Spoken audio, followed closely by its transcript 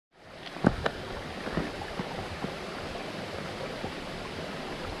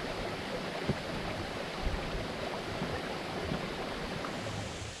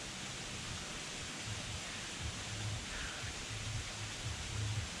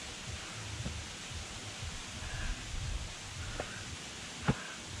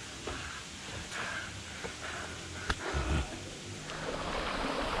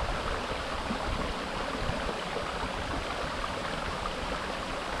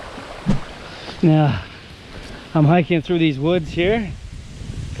Now, I'm hiking through these woods here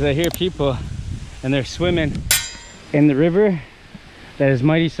because I hear people and they're swimming in the river that is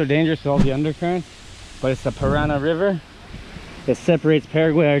mighty so dangerous with all the undercurrents, but it's the Parana River that separates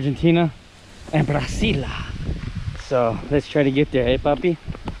Paraguay, Argentina, and Brazil. So let's try to get there, hey papi?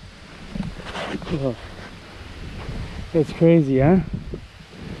 Oh, it's crazy, huh?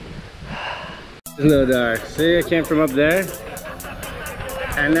 It's a little dark. See, I came from up there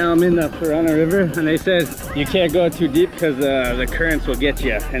and now I'm in the Parana River, and they said you can't go too deep because the currents will get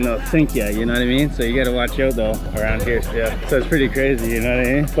you and they'll sink you, you know what I mean? So you got to watch out though around here still. So it's pretty crazy, you know what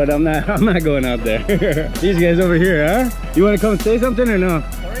I mean? But I'm not going out there. These guys over here, huh? You want to come say something or no?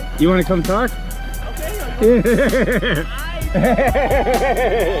 Sorry? You want to come talk? Okay.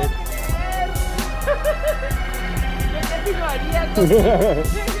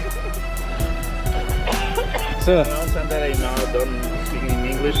 So that I know don't speak in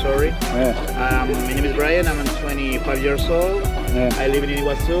English, sorry. Yeah. My name is Brian, I'm 25 years old. Yeah. I live in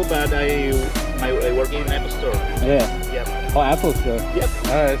Iguazu, but I work in an Apple store. Yeah. Yep. Oh, Apple store. Yep.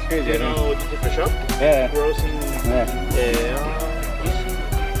 Oh, that's crazy. You know the shop? Yeah. Grossing Yeah.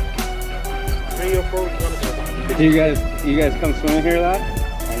 3 or 4 kilometers. Do you guys come swimming here a lot?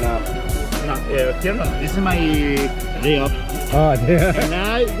 Or no? No, here no. This is my day off. Oh, yeah. And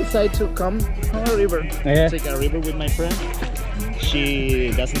I decided to come from a river. Yeah. Take a river with my friend.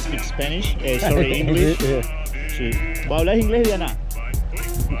 She doesn't speak Spanish, sorry, English. Yeah. She... ¿Hablas inglés, Diana?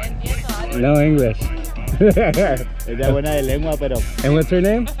 No English. Ella buena de lengua, pero... And what's her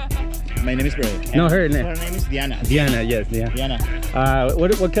name? My name is Brian. No, her name. Her name is Diana. Diana, yes, yeah. Diana.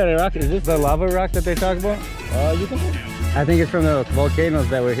 What kind of rock? Is this the lava rock that they talk about? You can... I think it's from the volcanoes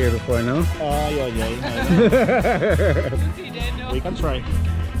that were here before, no? We can try.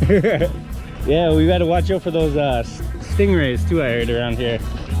 Yeah, we gotta watch out for those stingrays too, I heard, around here.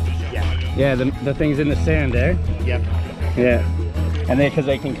 Yeah. Yeah, the things in the sand there. Yep. Yeah. And then because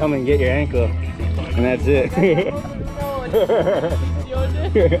they can come and get your ankle. And that's it.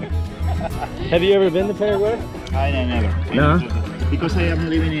 Have you ever been to Paraguay? I never. No? Because I am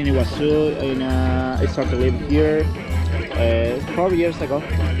living in Iguazu, I started living here 4 years ago.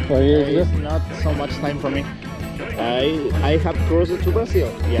 4 years ago? It's not so much time for me. I have crossed to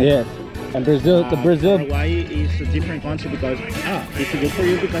Brazil. Yeah. And Brazil, Paraguay is a different country because it's good for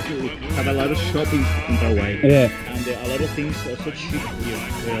you because you have a lot of shopping in Paraguay. Yeah. And a lot of things are so cheap here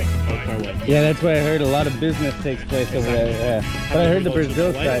in Paraguay. Yeah, that's why I heard a lot of business takes place over there. Yeah. But I heard the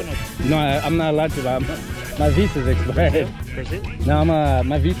Brazil side. No, I'm not allowed to. My visa's expired. Brazil? No,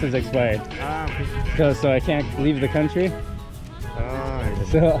 my visa's expired. Okay. So I can't leave the country.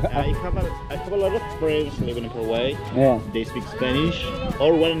 So I have a lot of friends living in Paraguay. Yeah. They speak Spanish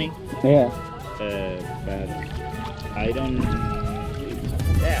or Guarani. Yeah. But I don't.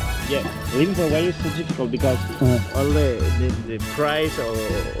 Yeah. Living in Paraguay is so difficult because all the price or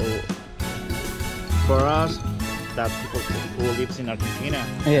for us that people who lives in Argentina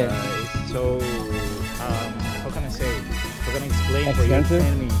is so how can I say? How can I explain expensive?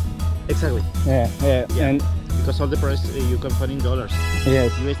 For you? Exactly. Yeah. And because all the price you can find in dollars.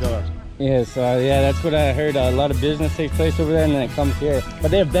 Yes. US dollars. Yes, yeah, that's what I heard. A lot of business takes place over there and then it comes here. But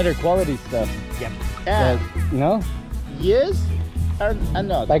they have better quality stuff. Yeah. No? Yes and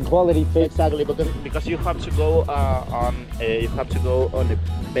not. Like quality fit. Exactly, because you have to go on the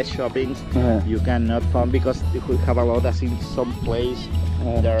best shoppings. You cannot find because you could have a lot as in some place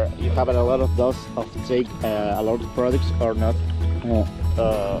there you have a lot of those of take a lot of products or not.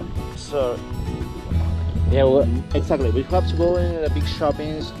 So yeah, well, exactly. We have to go in the big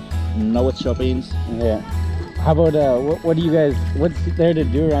shoppings, know shoppings. Yeah. How about what do you guys? What's there to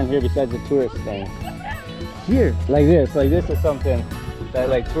do around here besides the tourist thing? Here, like this is something that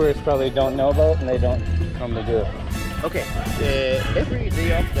like tourists probably don't know about and they don't come to do. Okay. Every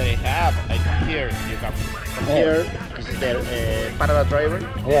day off that I have, I come here. You come here. This is the Parana River.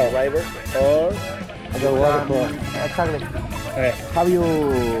 Yeah. River or the waterfall. Exactly. Okay. Have you?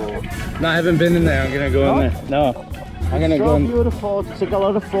 No, I haven't been in there. I'm gonna go in there. No, I'm gonna go in. It's so beautiful. Take a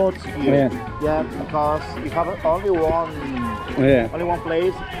lot of photos here. Yeah, because you have only one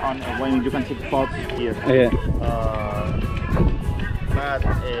place on when you can take photos here. But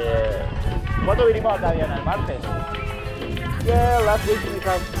 ¿cuándo vinimos acá, Diana? ¿El martes? Yeah, last week we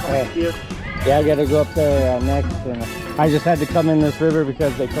come here. Yeah, I gotta go up there next. And I just had to come in this river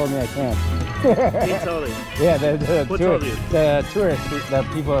because they told me I can't. Yeah, the tourists, the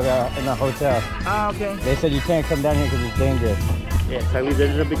people in the hotel. Okay. They said you can't come down here because it's dangerous. Yeah, exactly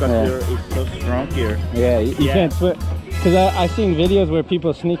dangerous because it's so strong here. Yeah, you can't swim. Because I seen videos where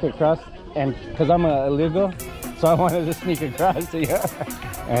people sneak across, and because I'm illegal, So I wanted to sneak across to you.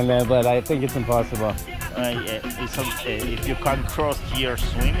 And but I think it's impossible. If you can't cross here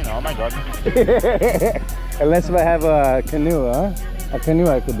swimming, oh my god. Unless I have a canoe, huh? A canoe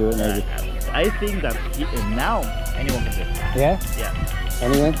I could do it maybe. I think that now anyone can do it. Yeah? Yeah.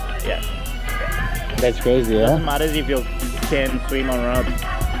 Anyone? Yeah. That's crazy, yeah? Doesn't matter if you can swim or not.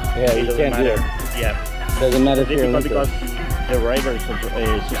 Yeah, you can't do it. Yeah. Doesn't matter if It's you're difficult because the river is so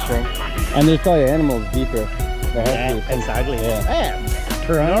strong. And there's probably animals deeper. Yeah, exactly. Yeah.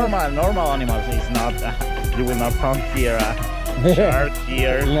 Normal animals is not. You will not find here a shark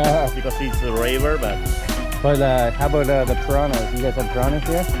here because it's a river, but. But how about the piranhas? You guys have piranhas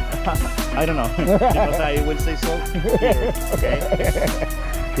here? I don't know because I will say so here. Okay.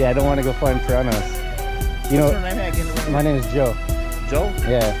 Yeah, I don't want to go find piranhas. You know, what's your name? I can remember. My name is Joe. Joe?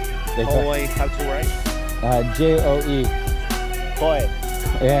 Yeah. How I have to write? J-O-E. Joe.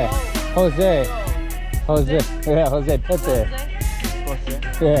 Yeah. Jose. Jose. Yeah, Jose Pepe. Jose.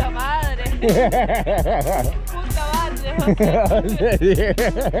 Yeah.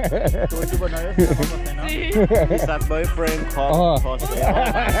 Is that boyfriend called Jose?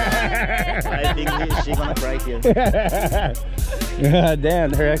 I think she's gonna cry here.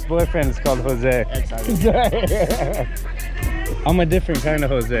 Damn, her ex-boyfriend is called Jose. Exactly. I'm a different kind of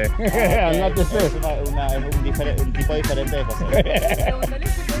Jose. I'm not the same. Un tipo diferente de Jose.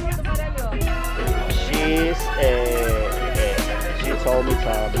 She told me to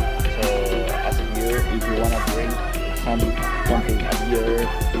ask you if you wanna drink something, a beer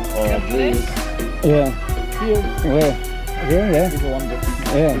or a juice. Yeah. Here. Where? Here, yeah. If you want to.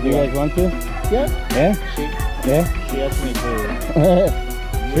 Yeah, do you guys want to? Yeah. Yeah? She asked me to.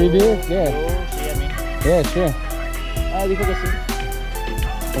 3 beers? Yeah. Sí, a mí. Yeah, sure. Ah, dijo que sí.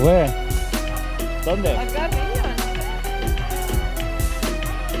 Where? ¿Dónde? Acá arriba.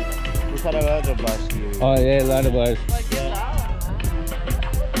 These are a lot of bars here. Oh, yeah, a lot of bars. Cualquier lado.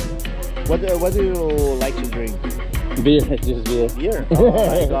 What do you like to drink? Beer, just beer. Beer? Oh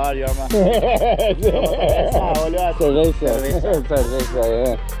my god, you're my... Cerveza. Cerveza,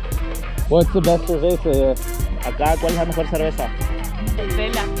 yeah. What's the best cerveza here? Acá, ¿cuál es la mejor cerveza?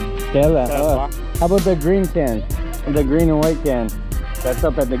 Vela. Stella. Oh. How about the green can? The green and white can. That's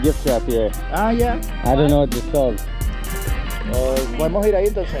up at the gift shop here. Ah, yeah. I don't know what it's called. Podemos ir ahí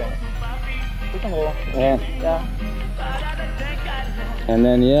entonces. Yeah. Yeah. And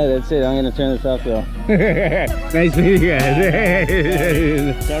then, yeah, that's it. I'm going to turn this off, though. Nice meeting you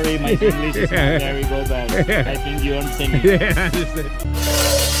guys. Sorry, my English is not very good, but I think you understand me. Yeah, I understand.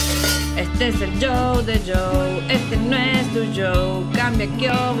 Este es el Joe de Joe, este no es tu Joe. Cambia que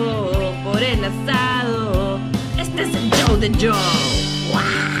hubo por el asado. Este es el Joe de Joe.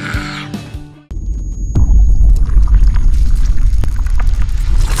 ¡Wow!